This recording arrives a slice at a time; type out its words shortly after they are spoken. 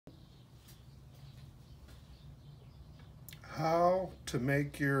how to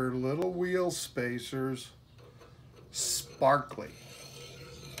make your little wheel spacers sparkly.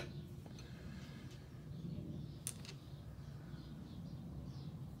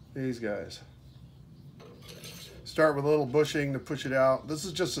 These guys. Start with a little bushing to push it out. This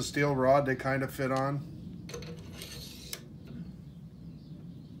is just a steel rod they kind of fit on.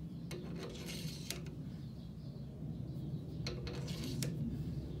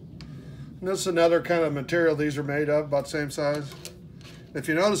 And this is another kind of material these are made of, about the same size. If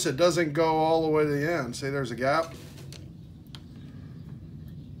you notice, it doesn't go all the way to the end. See, there's a gap.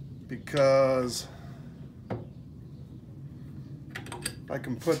 Because I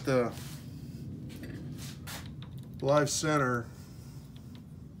can put the live center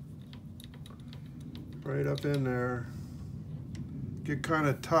right up in there, get kind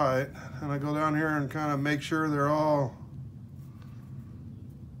of tight, and I go down here and kind of make sure they're all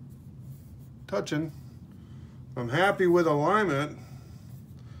touching. I'm happy with alignment.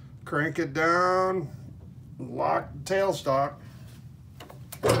 Crank it down, lock the tailstock.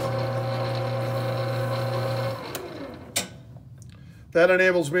 That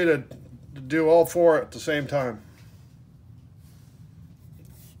enables me to do all four at the same time.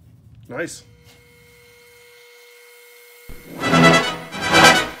 Nice.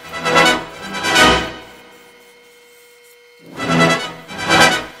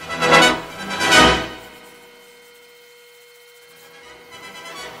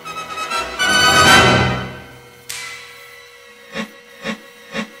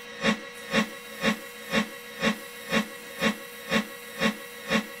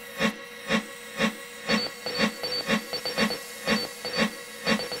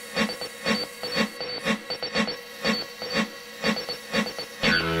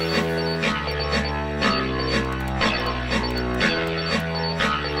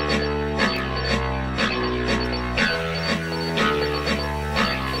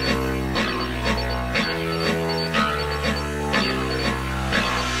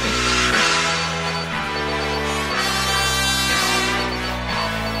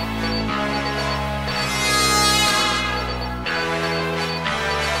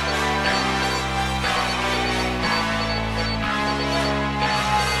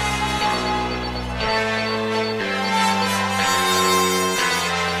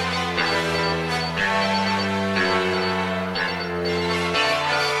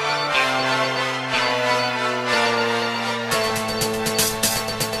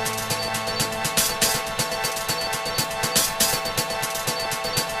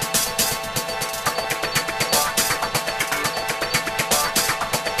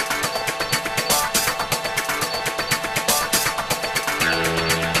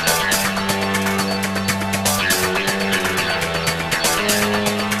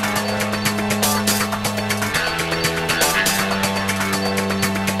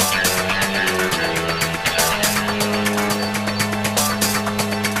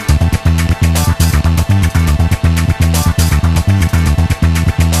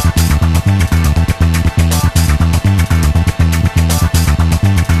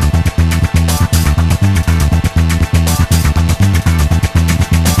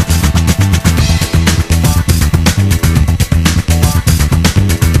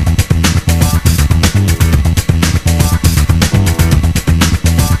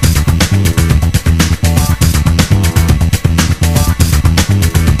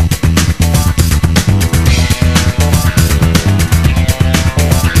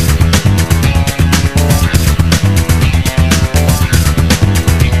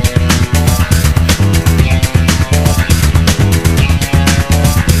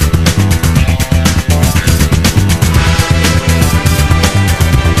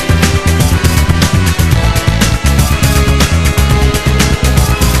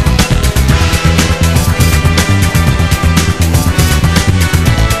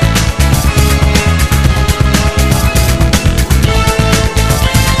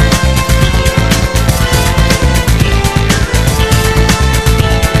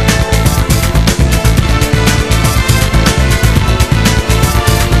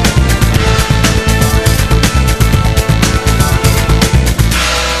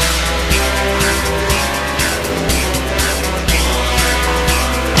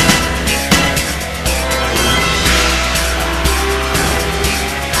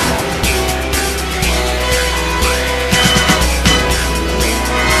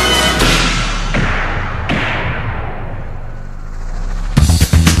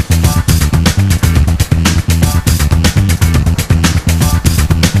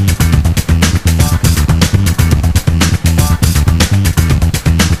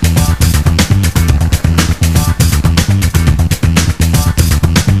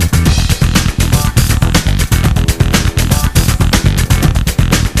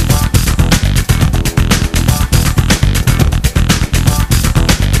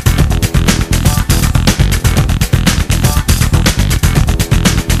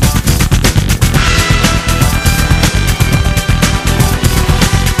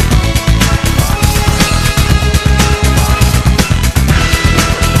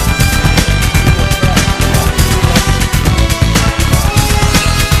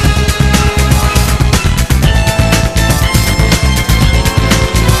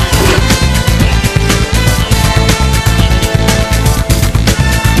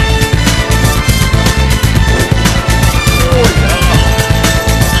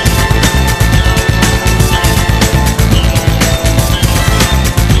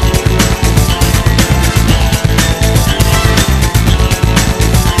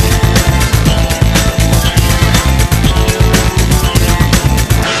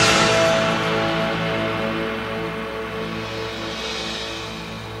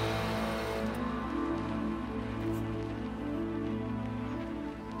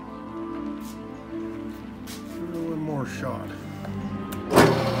 shot.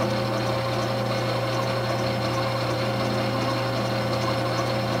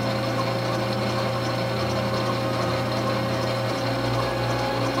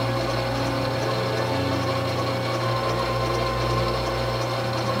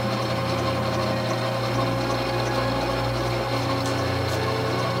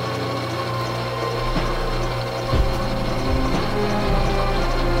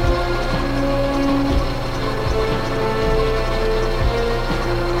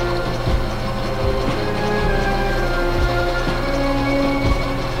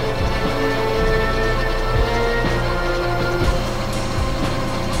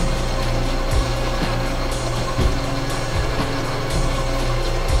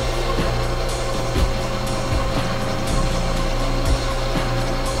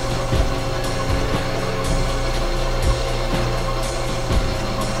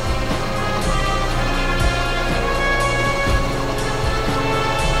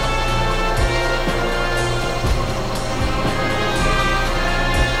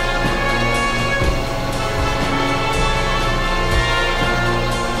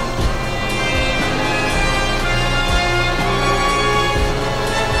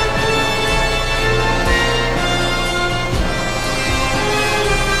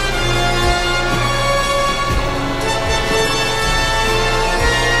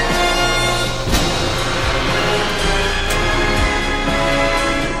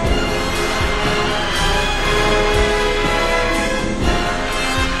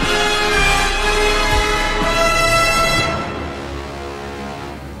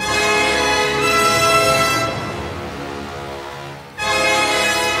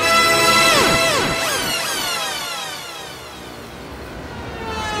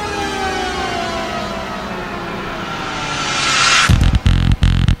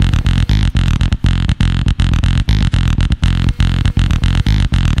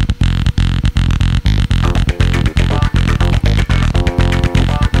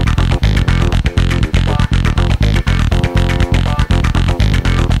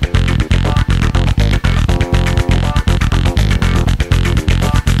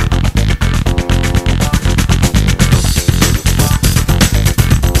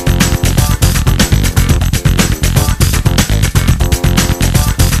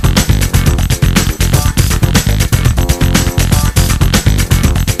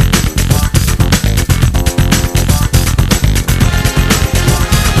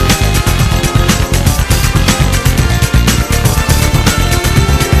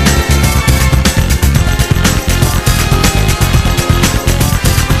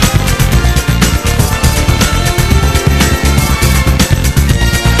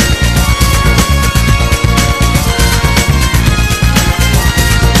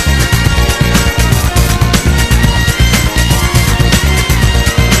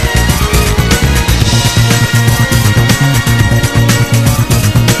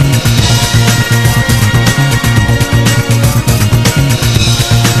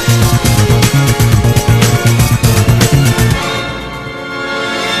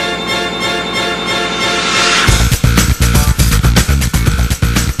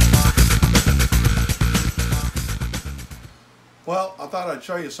 Well, I thought I'd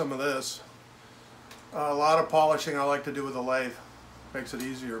show you some of this. A lot of polishing I like to do with a lathe. Makes it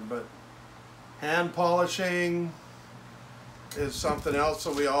easier, but hand polishing is something else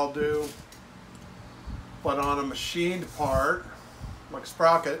that we all do. But on a machined part, like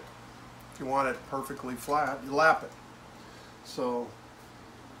sprocket, if you want it perfectly flat, you lap it. So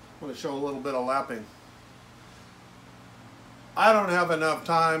I'm going to show a little bit of lapping. I don't have enough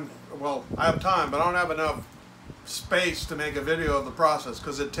time, well, I have time, but I don't have enough space to make a video of the process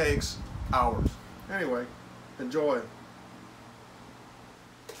because it takes hours. Anyway, enjoy.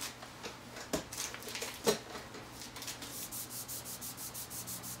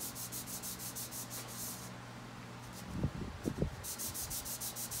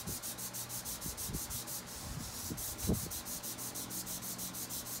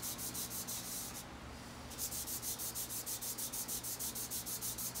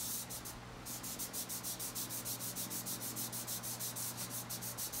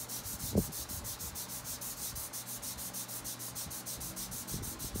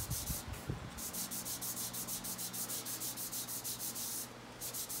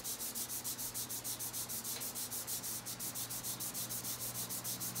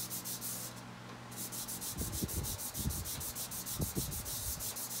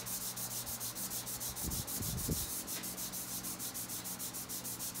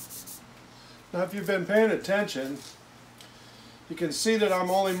 Now if you've been paying attention, you can see that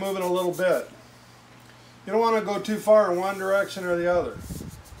I'm only moving a little bit. You don't want to go too far in one direction or the other.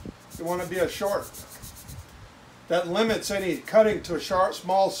 You want to be a short. That limits any cutting to a sharp,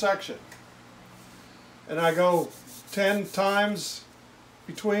 small section. And I go 10 times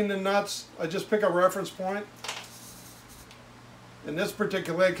between the nuts. I just pick a reference point. In this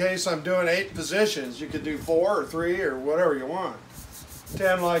particular case, I'm doing 8 positions. You could do 4 or 3 or whatever you want.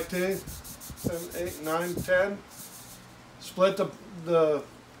 10 like 2, 7, 8, 9, 10. Split the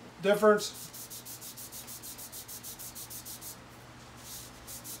difference.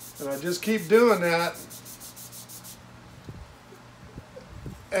 And I just keep doing that.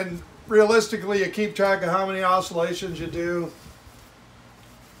 And realistically, you keep track of how many oscillations you do.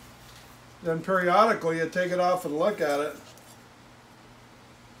 Then periodically, you take it off and look at it.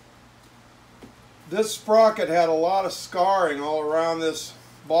 This sprocket had a lot of scarring all around this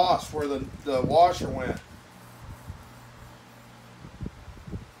boss where the washer went.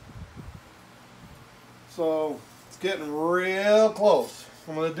 So it's getting real close.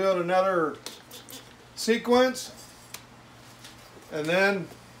 I'm going to do it another sequence and then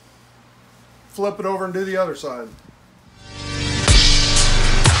flip it over and do the other side.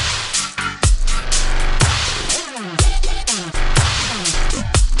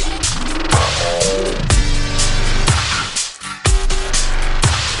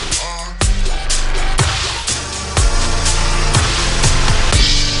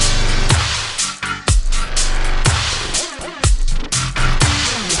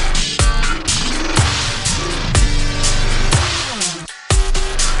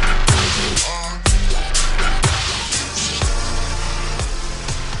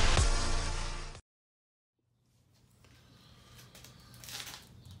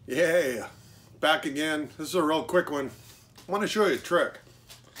 Yeah, back again. This is a real quick one. I want to show you a trick.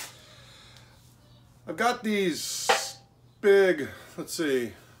 I've got these big, let's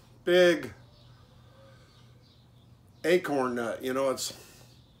see, big acorn nut. You know, it's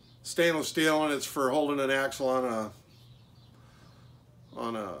stainless steel and it's for holding an axle on a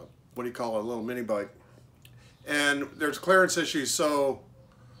what do you call it, a little mini bike. And there's clearance issues, so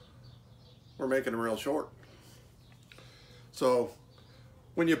we're making them real short. So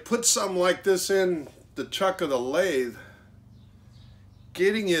when you put something like this in the chuck of the lathe,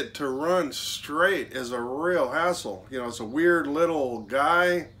 getting it to run straight is a real hassle. You know, it's a weird little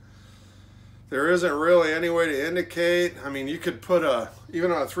guy. There isn't really any way to indicate. I mean, you could put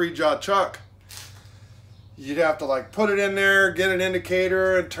even on a 3-jaw chuck, you'd have to like put it in there, get an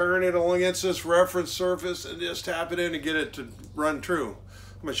indicator and turn it against this reference surface and just tap it in to get it to run true.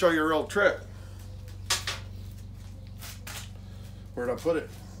 I'm gonna show you a real trick. Where'd I put it?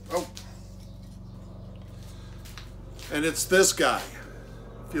 Oh. And it's this guy.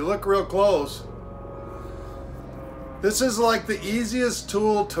 If you look real close, this is like the easiest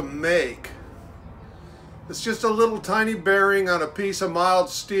tool to make. It's just a little tiny bearing on a piece of mild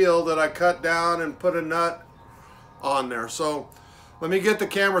steel that I cut down and put a nut on there. So let me get the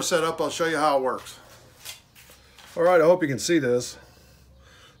camera set up. I'll show you how it works. All right, I hope you can see this.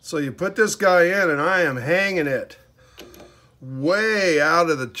 So you put this guy in and I am hanging it way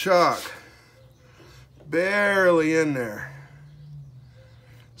out of the chuck, barely in there,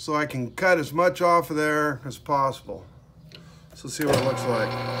 so I can cut as much off of there as possible. So see what it looks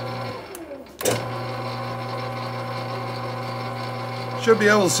like. Should be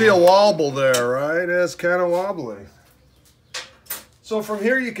able to see a wobble there, right? It's kind of wobbly. So from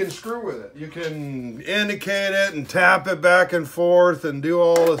here you can screw with it. You can indicate it and tap it back and forth and do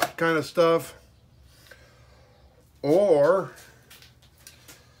all this kind of stuff. Or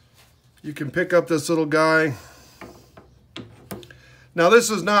you can pick up this little guy. Now this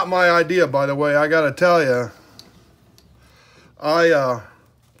is not my idea, by the way. I gotta tell you, I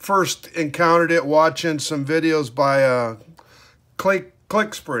first encountered it watching some videos by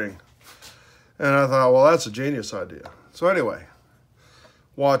Click Spring, and I thought, well, that's a genius idea. So anyway,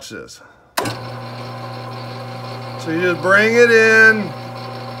 watch this. So you just bring it in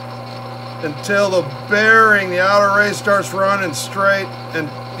until the bearing, the outer race starts running straight and,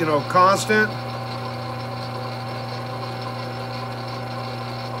 you know, constant.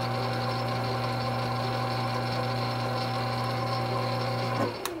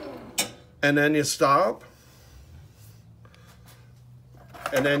 And then you stop.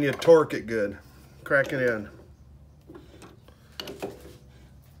 And then you torque it good. Crack it in.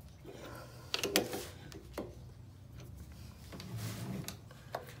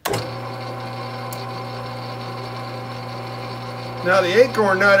 Now the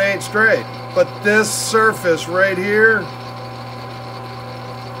acorn nut ain't straight, but this surface right here,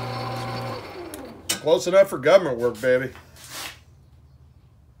 close enough for government work, baby.